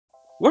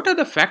What are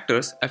the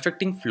factors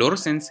affecting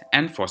fluorescence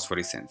and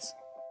phosphorescence?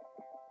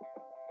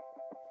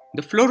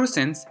 The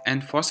fluorescence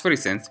and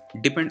phosphorescence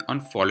depend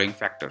on following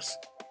factors.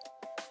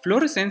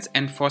 Fluorescence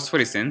and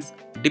phosphorescence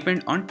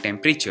depend on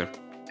temperature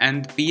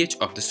and the pH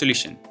of the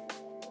solution.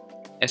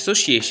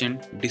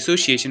 Association,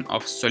 dissociation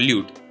of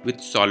solute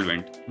with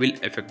solvent will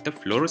affect the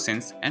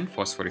fluorescence and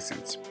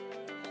phosphorescence.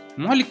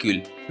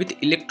 Molecule with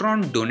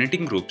electron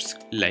donating groups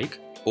like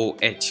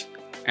OH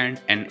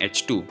and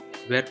NH2,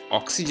 where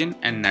oxygen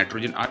and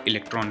nitrogen are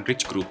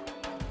electron-rich group,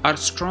 are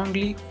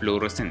strongly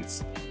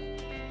fluorescent.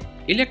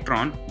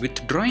 Electron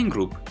withdrawing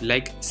group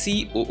like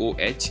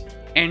COOH,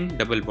 N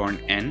double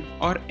bond N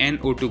or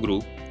NO2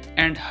 group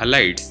and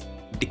halides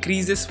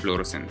decreases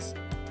fluorescence.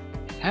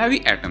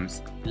 Heavy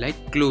atoms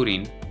like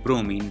chlorine,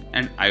 bromine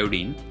and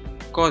iodine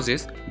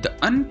causes the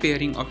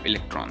unpairing of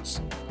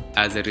electrons.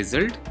 As a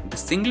result, the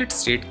singlet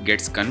state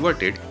gets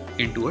converted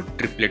into a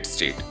triplet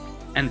state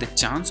and the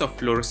chance of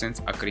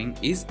fluorescence occurring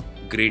is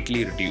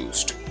greatly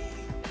reduced.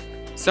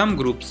 Some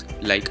groups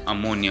like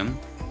ammonium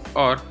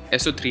or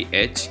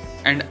SO3H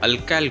and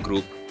alkyl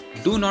group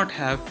do not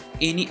have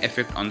any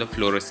effect on the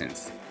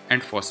fluorescence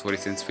and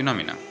phosphorescence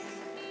phenomena.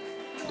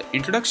 The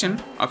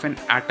introduction of an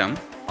atom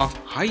of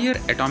higher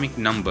atomic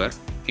number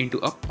into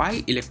a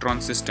pi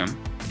electron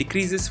system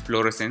decreases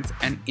fluorescence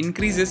and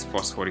increases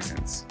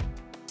phosphorescence.